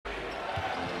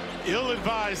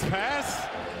Ill-advised pass.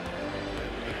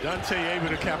 Dante able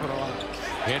to capitalize.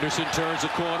 Henderson turns the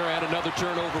corner and another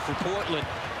turnover for Portland.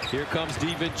 Here comes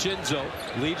DiVincenzo.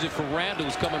 Leaves it for Randall,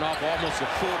 who's coming off almost a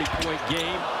 40-point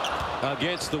game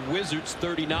against the Wizards,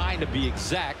 39 to be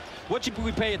exact. What should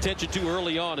we pay attention to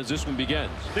early on as this one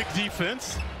begins? Big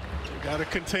defense. Got to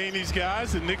contain these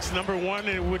guys. The Knicks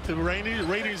 #1 with the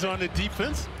ratings on the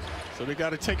defense. So they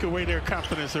got to take away their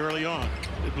confidence early on.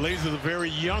 The Blazers are a very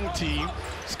young team.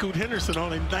 Scoot Henderson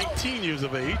only 19 years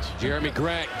of age. Jeremy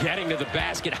Grant getting to the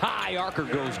basket high. Archer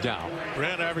goes down.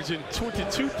 Grant averaging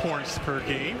 22 points per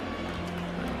game.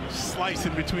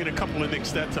 Slicing between a couple of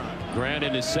Knicks that time. Grant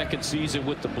in his second season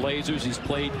with the Blazers. He's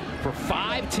played for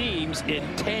 5 teams in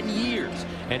 10 years.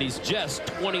 And he's just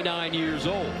 29 years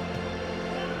old.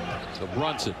 So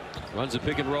Brunson runs a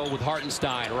pick and roll with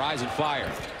Hartenstein. Rise and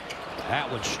fire.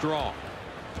 That one's strong.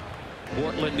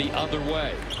 Portland the other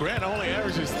way. Grant only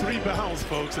averages 3 bounds,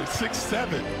 folks, at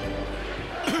 6'7".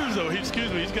 So he's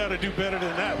got to do better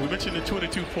than that. We mentioned the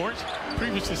 22 points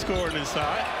previously scored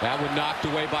inside. That one knocked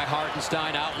away by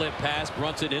Hartenstein. Outlet pass.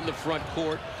 Brunson in the front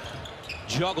court.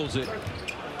 Juggles it.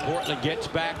 Portland gets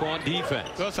back on defense.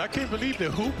 Gus, I can't believe the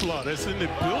hoopla that's in the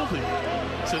building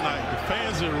tonight. The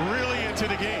fans are really into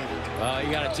the game.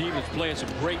 You got a team that's playing some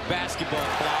great basketball,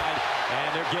 Clyde,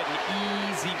 and they're getting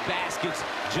easy baskets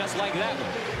just like that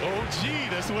one. Oh, gee,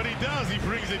 that's what he does. He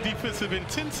brings the defensive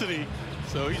intensity.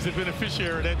 So he's a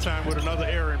beneficiary at that time with another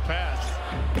errant pass.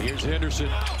 Here's Henderson.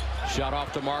 Shot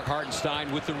off to Mark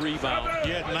Hartenstein with the rebound.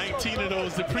 He had 19 of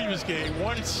those the previous game.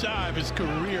 1 shy of his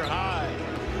career high.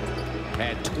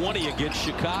 Had 20 against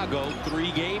Chicago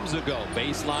 3 games ago.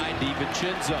 Baseline,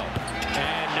 DiVincenzo.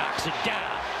 And knocks it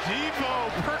down. Devo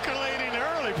percolating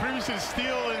early. Previously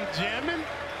steal and jamming.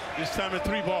 This time a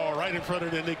 3-ball right in front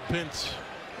of the Knick bench.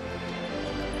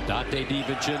 Dante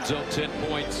DiVincenzo, 10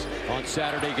 points on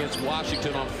Saturday against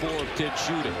Washington on 4 of 10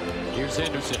 shooting. Here's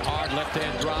Henderson, hard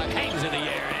left-hand drive, hangs in the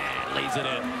air and lays it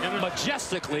in.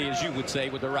 Majestically, as you would say,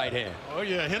 with the right hand. Oh,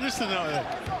 yeah, Henderson,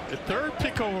 the 3rd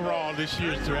pick overall this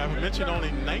year's draft. I mentioned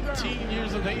only 19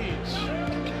 years of age.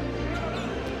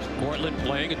 Portland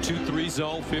playing a 2-3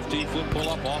 zone, 15-foot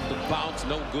pull-up off the bounce,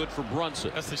 no good for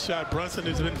Brunson. That's the shot Brunson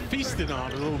has been feasting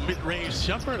on, a little mid-range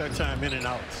jumper that time in and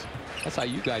out. That's how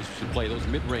you guys should play. Those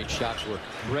mid-range shots were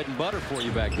bread and butter for you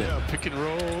back then. Yeah, pick and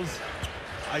rolls,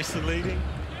 isolating.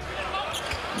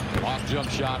 Off jump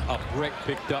shot, a brick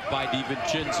picked up by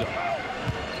DiVincenzo.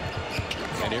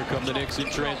 And here come the Knicks in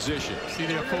transition. See,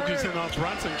 they're focusing on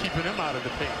Brunson, keeping him out of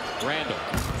the paint. Randall,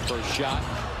 first shot,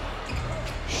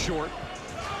 short.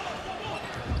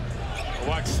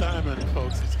 Watch Simon,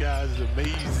 folks. This guy's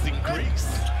amazing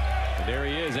grace. And there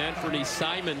he is, Anthony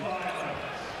Simon,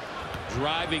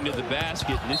 driving to the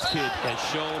basket. And this kid has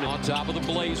shown on top of the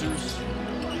Blazers.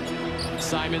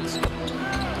 Simons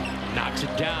knocks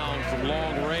it down from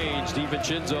long range.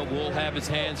 DiVincenzo will have his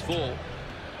hands full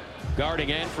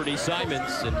guarding Anthony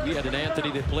Simons. And we had an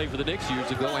Anthony that played for the Knicks years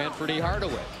ago, Anthony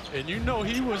Hardaway. And you know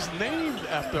he was named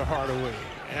after Hardaway,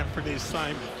 Anthony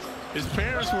Simons. His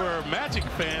parents were Magic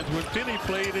fans when Penny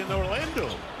played in Orlando.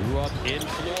 Grew up in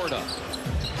Florida.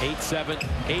 8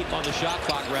 on the shot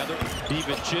clock, rather.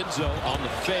 DiVincenzo on the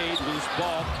fade, loose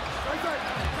ball.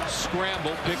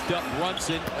 Scramble, picked up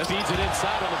Brunson, feeds it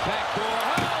inside on the back door.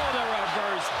 Oh, the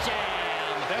reverse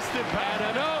jam. That's the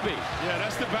Anunoby. Yeah,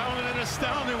 that's the bounding and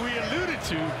astounding we alluded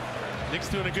to. Knicks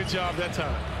doing a good job that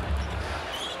time.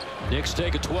 Knicks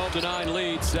take a 12-9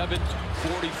 lead,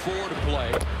 7:44 to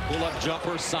play. Pull-up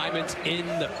jumper, Simons in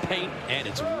the paint, and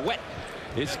it's wet.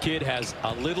 This kid has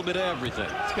a little bit of everything.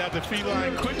 He's got the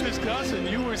feline quickness, Gus, and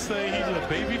you would say he's a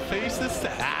baby-face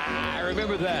assassin. I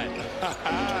remember that.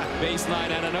 Baseline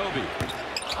Anunoby.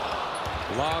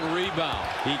 Long rebound.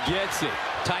 He gets it.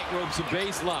 Tight ropes the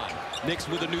baseline. Knicks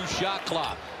with a new shot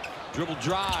clock. Dribble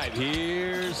drive.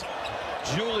 Here's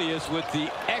Julius with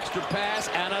the extra pass.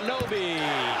 Anunoby.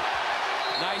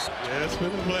 Nice. Yeah, it's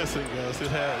been a blessing, Gus. It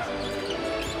has.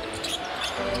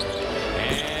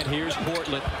 And here's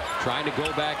Portland trying to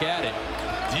go back at it.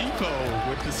 Depot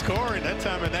with the scoring. That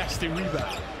time a nasty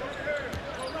rebound.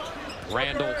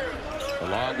 Randall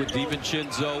along with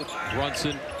DiVincenzo,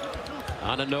 Brunson,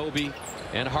 Anunoby,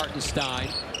 and Hartenstein.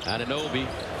 Anunoby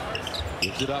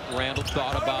gives it up. Randall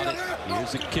thought about it.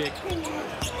 Here's a kick.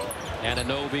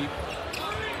 Anunoby.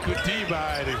 Good D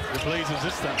by the Blazers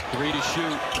this time. 3 to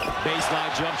shoot.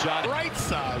 Baseline jump shot. Right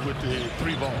side with the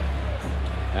 3-ball.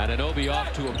 Anunoby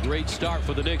off to a great start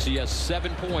for the Knicks. He has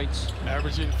 7 points.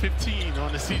 Averaging 15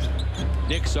 on the season.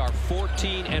 Knicks are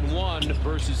 14-1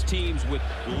 versus teams with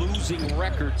losing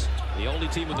records. The only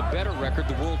team with a better record,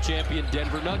 the world champion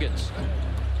Denver Nuggets.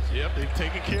 Yep, they've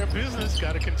taken care of business.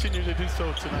 Got to continue to do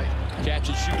so tonight. Catch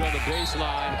and shoot on the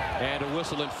baseline, and a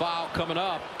whistle and foul coming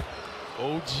up.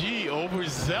 OG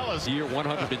overzealous. Year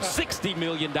 $160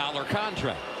 million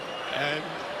contract. And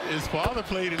his father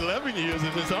played 11 years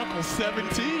and his uncle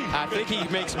 17. I think he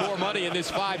makes more money in this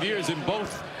 5 years than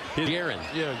both his Aaron.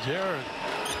 Yeah, Jaron.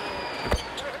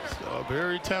 So a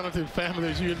very talented family,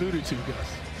 as you alluded to,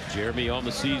 Gus. Jeremy on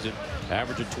the season,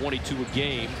 averaging 22 a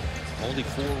game, only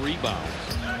 4 rebounds.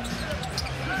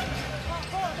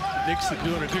 Knicks are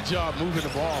doing a good job moving the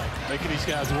ball, making these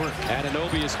guys work.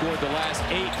 Anunoby has scored the last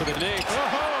 8 for the Knicks.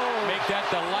 Whoa! Make that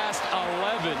the last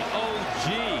 11.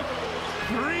 OG.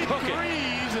 3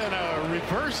 threes and a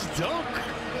reverse dunk.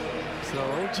 So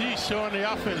OG showing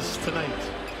the offense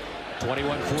tonight.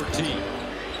 21-14.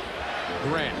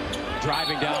 Grant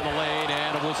driving down the lane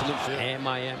and a whistle and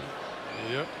Miami.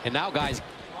 Yep. And now guys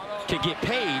can get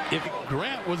paid if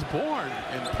Grant was born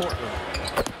in Portland.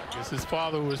 I guess his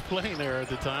father was playing there at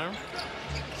the time.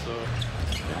 So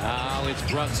now it's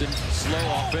Brunson,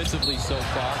 slow offensively so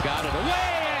far. Got it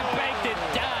away and banked it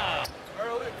down.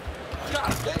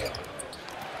 God damn.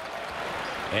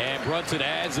 And Brunson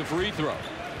adds a free throw.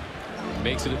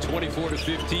 Makes it a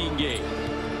 24-15 game.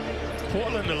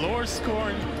 Portland, the lowest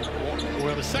scoring,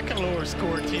 well, the second lowest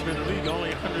scoring team in the league,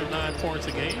 only 109 points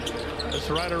a game. That's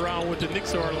right around what the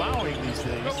Knicks are allowing these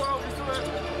days.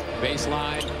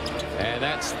 Baseline, and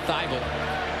that's Thibault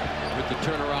with the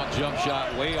turnaround jump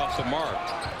shot way off the mark.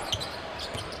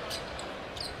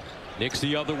 Knicks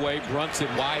the other way,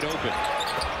 Brunson wide open.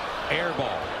 Air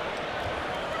ball.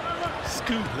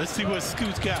 Scoot, let's see what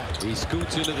Scoot's got. He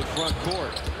scoots into the front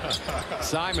court.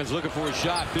 Simon's looking for a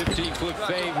shot, 15-foot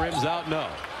fade, rims out, no.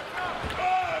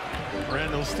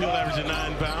 Randall still averaging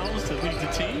 9 bounds to lead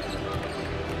the team.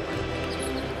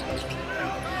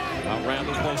 Now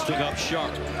Randall posting up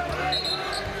sharp.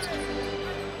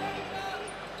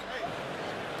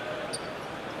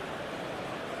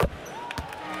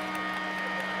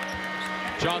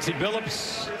 Chauncey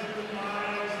Billups.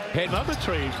 Another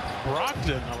trade,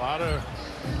 Brogdon. A lot of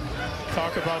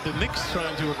talk about the Knicks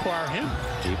trying to acquire him.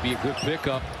 He'd be a good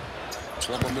pickup.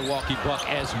 Former Milwaukee Buck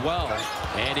as well.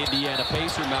 And Indiana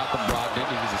Pacer Malcolm Brogdon.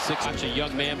 He was a 6', a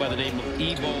young man by the name of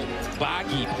Evo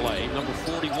Baggi play. Number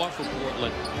 41 for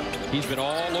Portland. He's been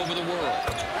all over the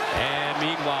world. And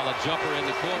meanwhile, a jumper in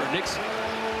the corner. Knicks,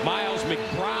 Miles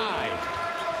McBride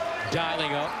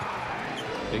dialing up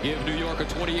to give New York a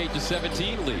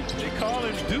 28-17 lead. They call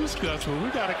him Deuce, Gus, but we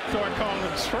got to start calling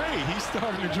him Trey. He's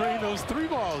starting to drain those 3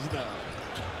 balls now.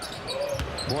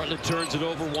 Portland turns it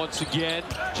over once again.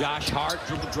 Josh Hart,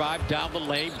 dribble drive down the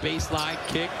lane, baseline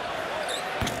kick.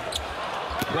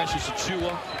 Precious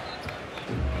Achiuwa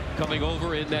coming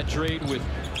over in that trade with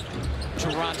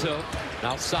Toronto.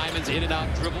 Now Simons in and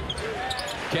out dribble.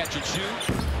 Catch and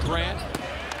shoot. Grant.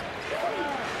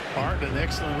 Hart, an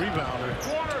excellent rebounder.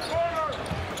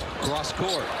 Cross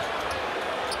court.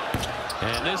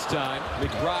 And this time,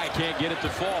 McBride can't get it to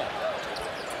fall.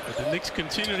 But the Knicks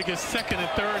continue to get second and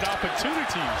third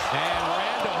opportunities. And